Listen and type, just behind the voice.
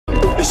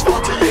Ich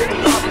warte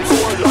jeden Abend so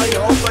alleine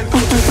auf ein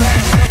gutes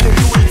Nacht. Nach dem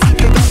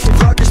Suizidgedanken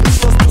frag ich mich,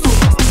 was du so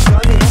machst. Ich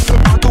schneide noch ne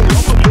Packung,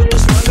 laufe blöd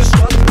durch meine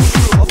Stadt und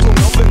fühle Hoffnung,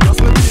 auch wenn das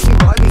mit diesen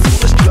beiden so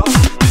nicht klappt.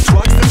 Die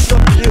Drugs sind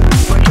stabil,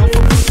 mein Kopf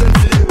wird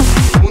sensibil.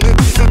 Ohne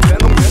diese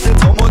Trennung wird der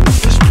Traum heute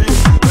nicht spielen.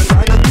 Wenn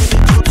einer dir die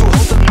Tür zu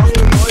haut, dann mach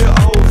ne neue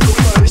auf. Guck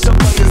mal, ich hab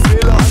meine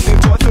Seele an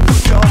den Teufel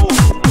verkauft.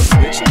 Das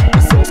Mädchen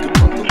ist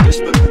ausgebrannt und ich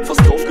bin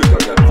fast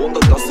draufgegangen. Ein Wunder,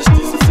 dass ich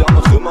dieses Jahr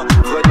noch immer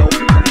frei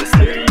laufen kann. Das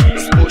Leben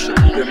ist Bullshit,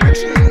 wir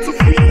Menschen sind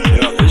zufrieden.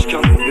 Ja, ich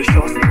kann nicht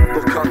lassen,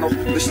 doch kann auch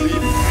nicht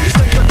lieben. Ich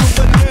denk, da kommt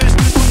ein Licht,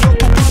 nicht so laut,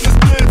 urbanes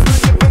Blitz.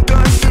 Ein Gewinter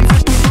ist in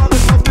Sicht, wir fahren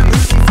auf den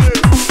höchsten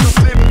Sitz. Das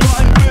Leben war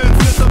ein Bild,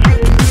 deshalb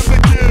bitten wir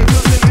beginnt.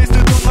 Dass der nächste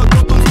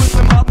Donnergott uns mit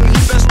dem harten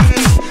Hieb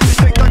ersticht. Ich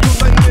denk, da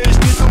kommt ein Licht,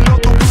 nicht so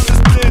laut, urbanes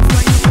Blitz.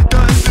 Ein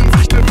Gewinter ist in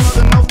Sicht, wir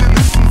fahren auf den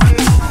höchsten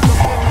Sitz. Das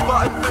Leben war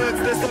ein Bild,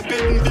 deshalb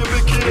bitten wir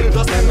beginnt.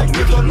 Das der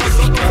nächste Donnergott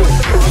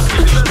uns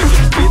mit dem harten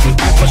Hieb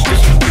ersticht.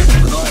 Verstichen,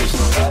 reicht.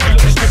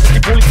 Die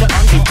Polizei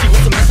anruft, die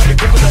große Messer, wir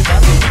gucken seit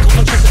Jahren. Mikro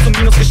von Chef bis zum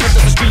Minusgeschäft,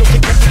 das Spiel auf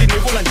den Kopf, die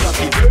Novoline-Platt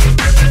gibt.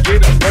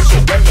 Jeder deutsche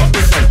Rapper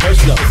ist ein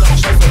Heuchler.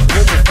 Scheiß auf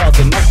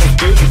Probephase, macht aus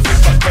Bösen für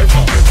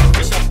Verkäufer.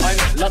 Ich hab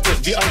eine Latte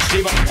wie ein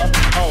Schreber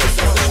am Haus.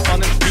 Das ist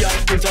spannend wie ein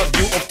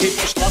Interview auf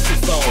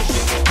TV-Straßensound.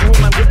 Du in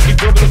meinem Rücken wie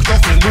Wirbel und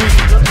Knochen, Louis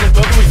wie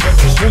Burton und Burberry.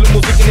 Schwule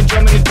Musik in den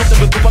Germany Club, der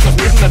wird Kupfer nach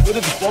oben, dann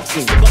würde dich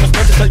boxen. Super aus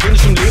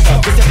norditalienischem Leber,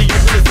 bis ja die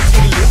Jubel sitzt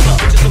wie gelebt hat.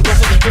 Bitches und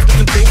Boxer, ich küsse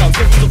den Zehner und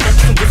sind sofort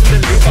zum Bissen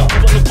der Leber.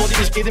 Aber nur vor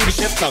ich geh dem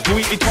Geschäft nach.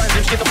 Louis Vuitton,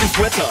 dem steht auf dem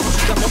Sweater.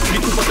 Klamotten wie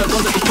Cooper der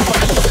Sonne, ich Cooper,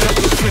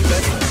 das ist mir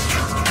besser.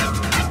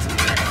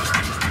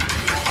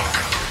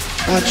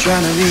 Not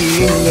tryna be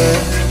in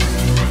there,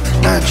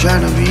 not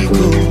tryna be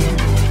cool,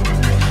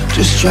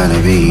 just tryna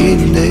be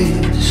in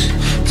this.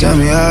 Tell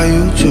me how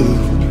you do.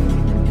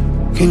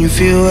 Can you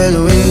feel where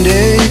the wind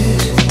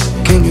is?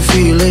 Can you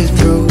feel it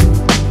through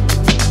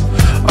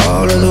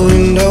all of the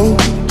windows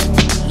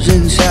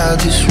inside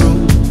this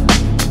room?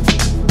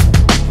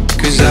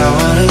 Cause I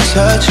wanna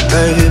touch you,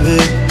 baby,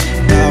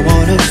 I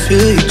wanna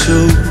feel you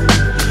too.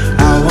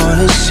 I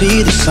wanna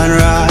see the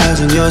sunrise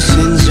and your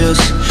sins,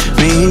 just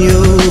me and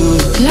you.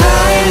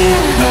 Light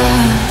it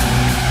up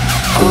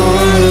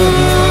on the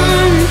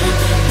run,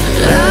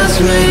 let's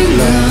make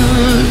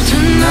love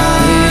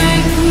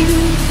tonight.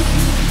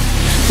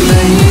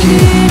 Make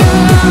it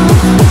up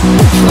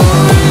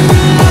for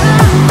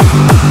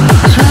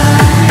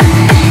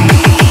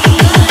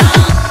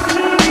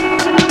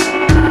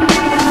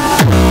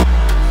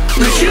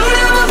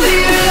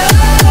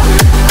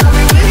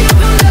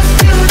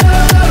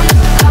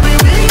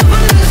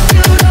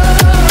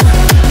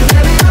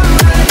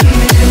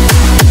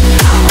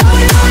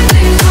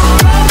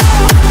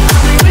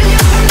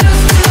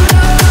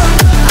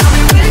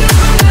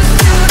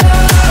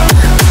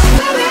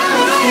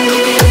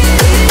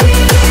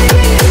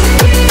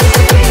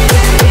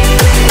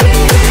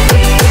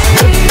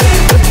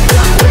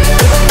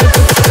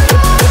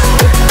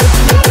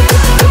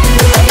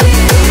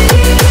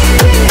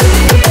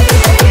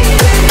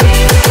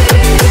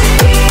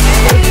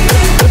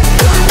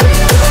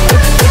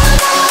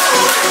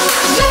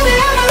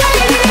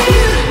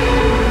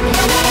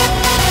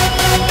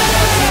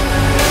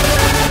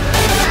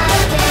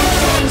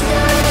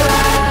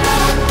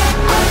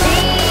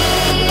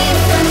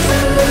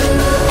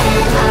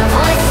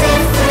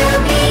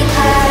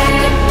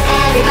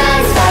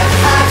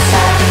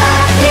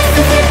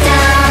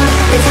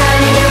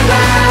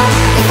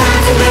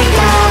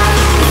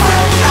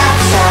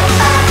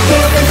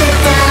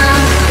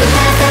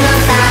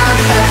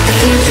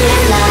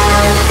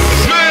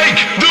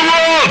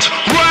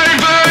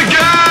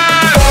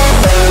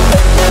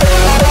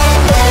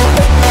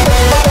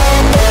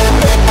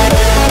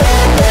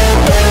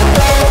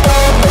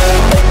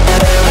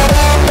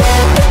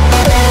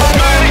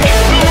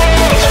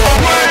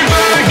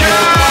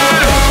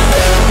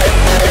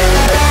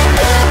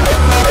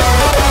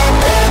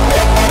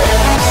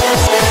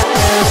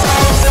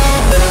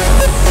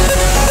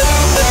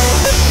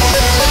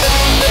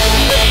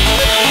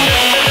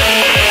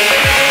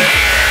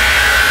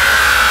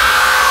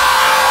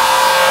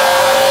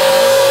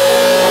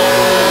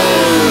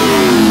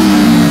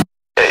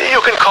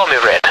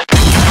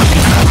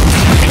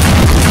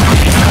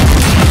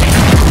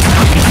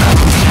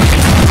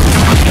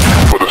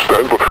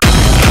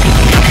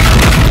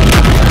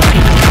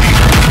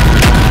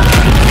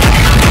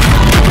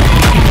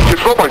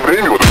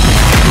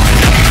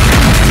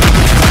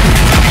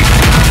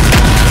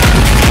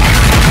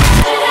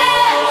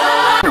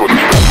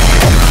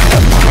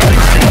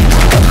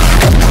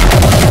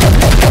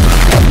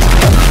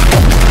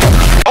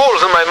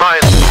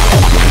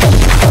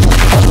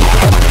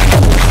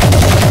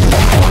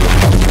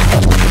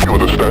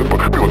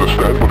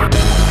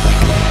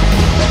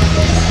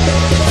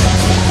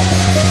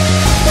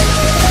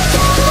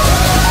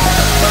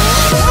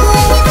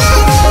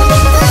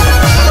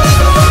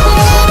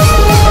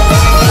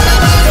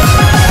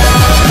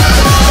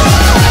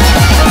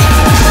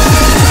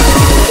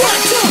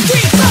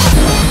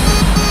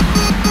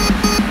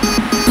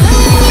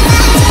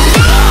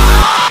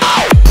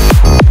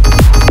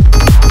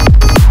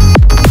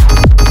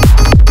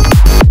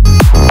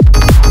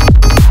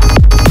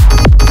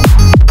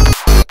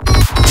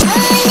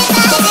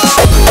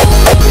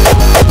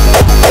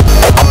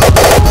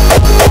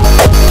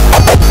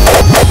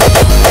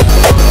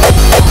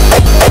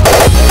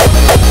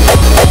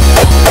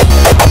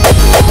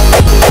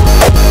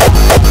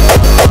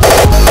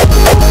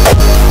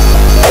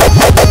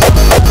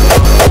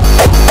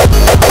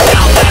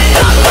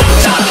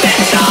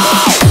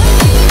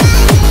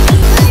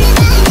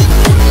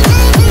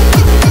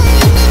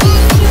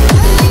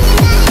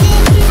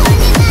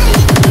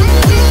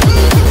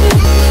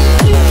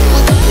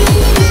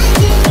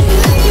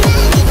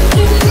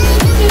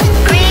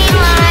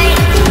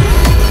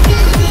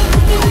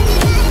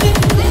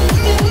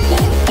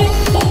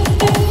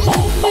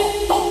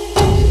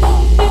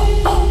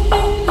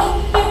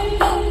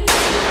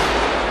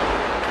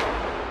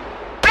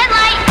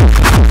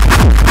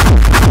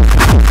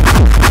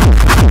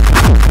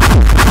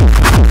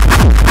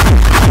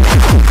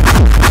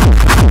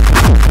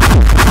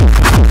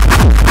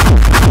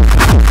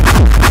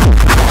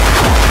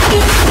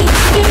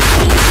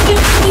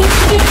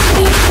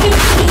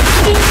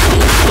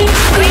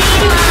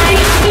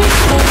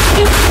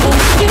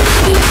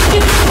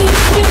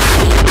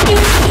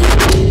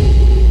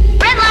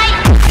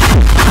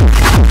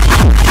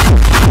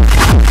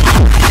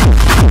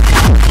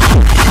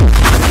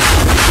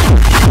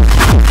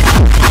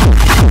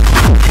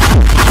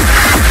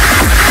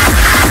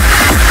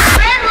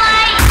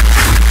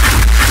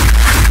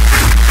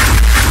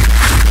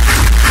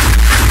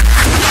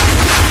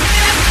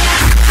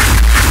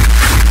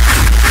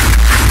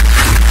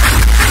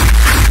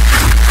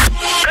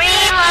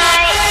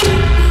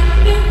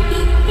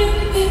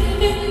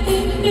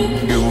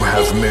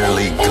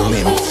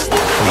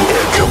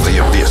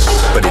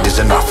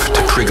enough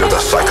to trigger the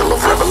cycle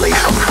of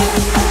revelation.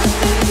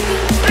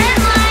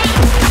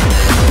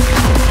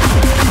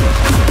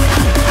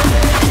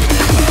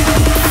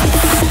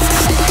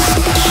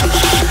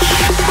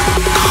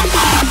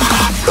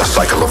 The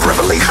cycle of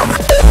revelation.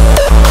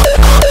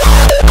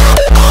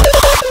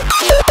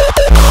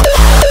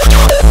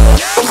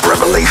 Of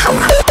revelation.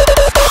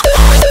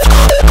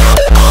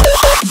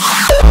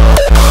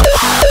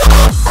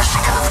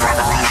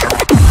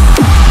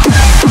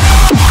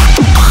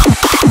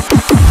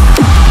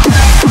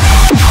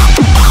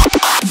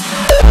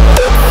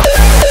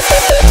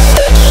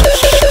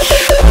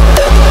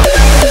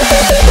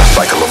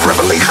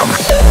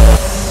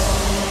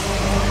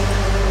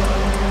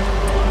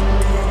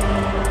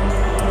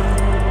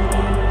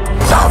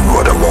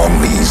 Downward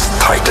along these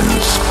titan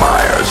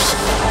spires,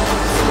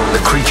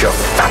 the creature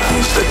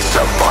fattens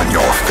itself on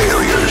your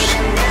failures.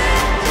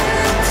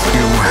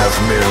 You have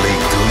merely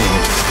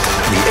glimpsed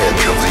the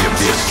edge of the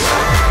abyss,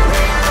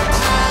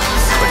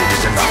 but it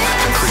is enough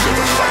to trigger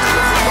the cycle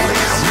of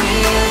revelation.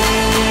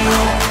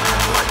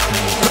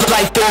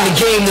 Life in the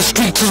game, the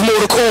streets is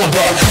Mortal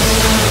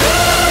Kombat.